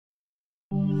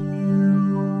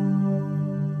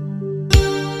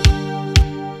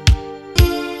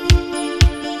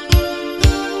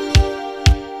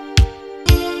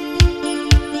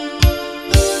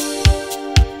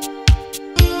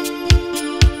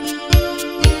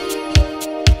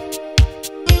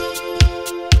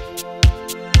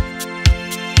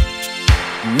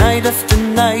Night after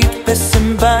night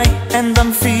passing by, and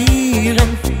I'm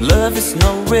feeling love is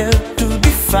nowhere to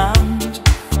be found.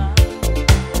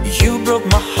 You broke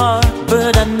my heart,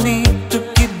 but I need to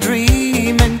keep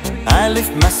dreaming. I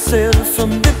lift myself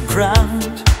from the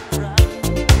ground.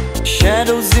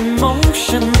 Shadows in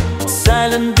motion,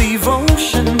 silent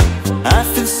devotion. I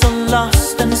feel so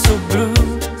lost and so blue.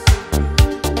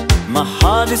 My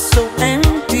heart is so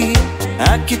empty,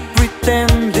 I keep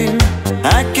pretending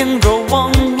I can go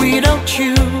on without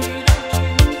you.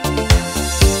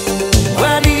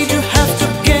 Why did you have to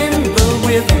gamble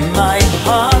with my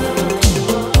heart?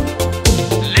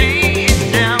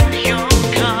 Laying down your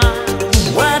cards.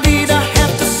 Why did I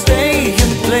have to stay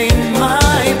and play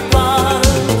my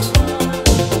part?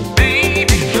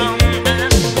 Baby, from the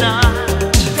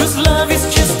start. 'Cause love is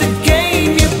just a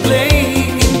game you play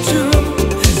into.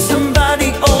 Somebody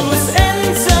always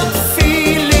ends up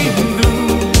feeling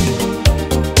blue.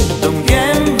 Don't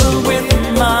gamble with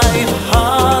my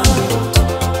heart.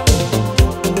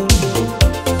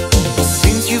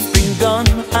 Since you've been gone,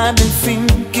 I've been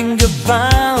thinking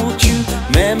about you.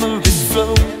 Memories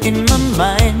flow in my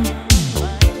mind.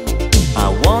 I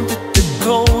wanted to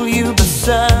call you, but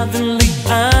suddenly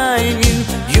I knew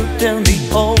you'd tell me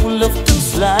all of those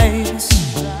lies.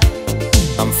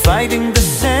 I'm fighting the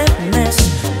sadness,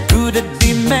 could it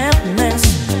be madness?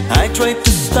 I tried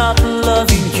to stop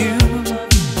loving you.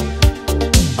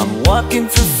 I'm walking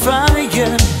through fire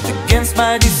against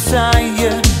my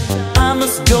desire. I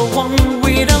must go on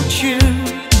without you.